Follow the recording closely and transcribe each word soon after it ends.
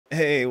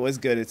Hey, what's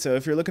good? So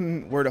if you're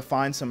looking where to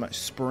find some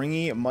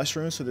springy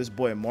mushrooms for this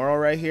boy Morel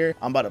right here,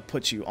 I'm about to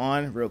put you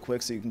on real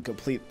quick so you can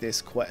complete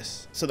this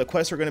quest. So the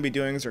quest we're going to be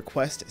doing is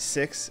request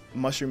 6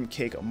 mushroom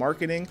cake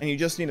marketing, and you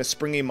just need a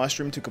springy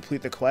mushroom to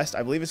complete the quest.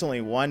 I believe it's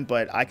only 1,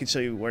 but I can show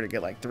you where to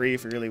get like 3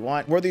 if you really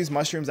want. Where these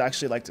mushrooms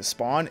actually like to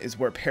spawn is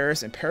where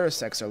Paris and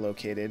Parasects are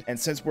located, and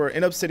since we're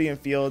in Obsidian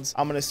Fields,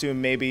 I'm going to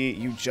assume maybe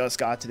you just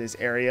got to this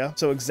area.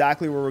 So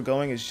exactly where we're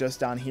going is just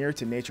down here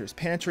to Nature's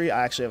Pantry.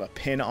 I actually have a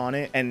pin on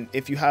it, and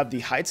if you have the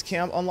Heights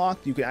camp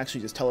unlocked, you can actually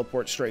just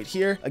teleport straight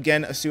here.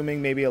 Again,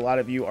 assuming maybe a lot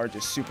of you are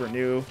just super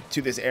new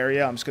to this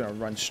area, I'm just going to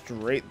run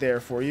straight there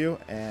for you,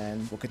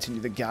 and we'll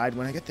continue the guide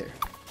when I get there.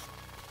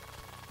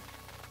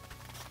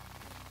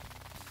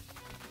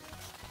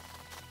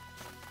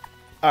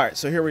 Alright,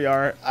 so here we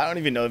are. I don't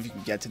even know if you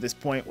can get to this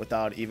point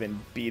without even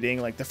beating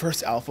like the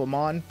first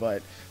Alphamon,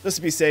 but just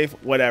to be safe,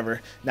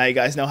 whatever. Now you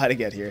guys know how to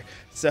get here.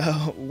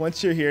 So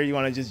once you're here, you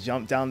want to just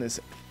jump down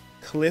this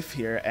cliff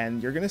here,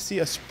 and you're gonna see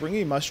a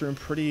springy mushroom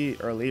pretty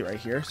early right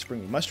here.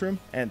 Springy mushroom,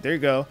 and there you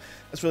go.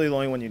 That's really the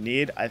only one you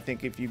need. I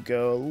think if you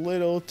go a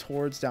little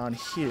towards down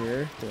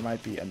here, there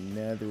might be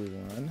another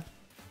one.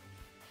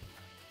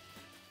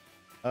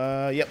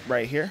 Yep,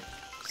 right here.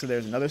 So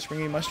there's another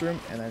springy mushroom,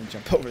 and then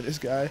jump over this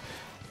guy,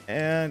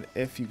 and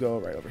if you go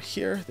right over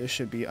here, there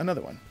should be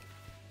another one.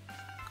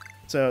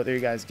 So there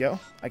you guys go.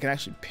 I can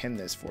actually pin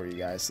this for you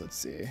guys. Let's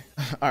see.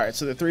 All right,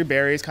 so the 3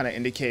 berries kind of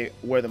indicate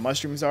where the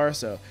mushrooms are.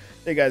 So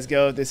there you guys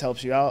go. This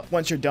helps you out.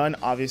 Once you're done,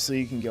 obviously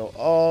you can go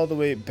all the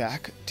way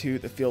back to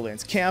the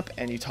Fieldlands camp,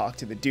 and you talk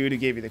to the dude who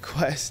gave you the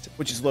quest,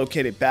 which is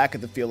located back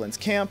at the Fieldlands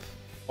camp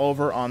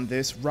over on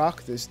this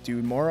rock, this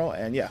dude Morel.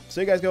 And yeah, so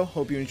you guys go.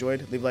 Hope you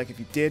enjoyed. Leave a like if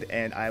you did,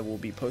 and I will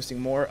be posting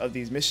more of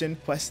these mission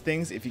quest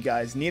things if you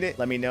guys need it.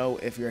 Let me know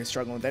if you're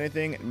struggling with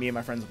anything. Me and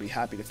my friends will be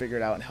happy to figure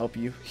it out and help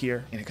you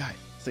here in a guide.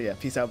 So yeah,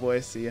 peace out,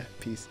 boys. See ya.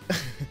 Peace.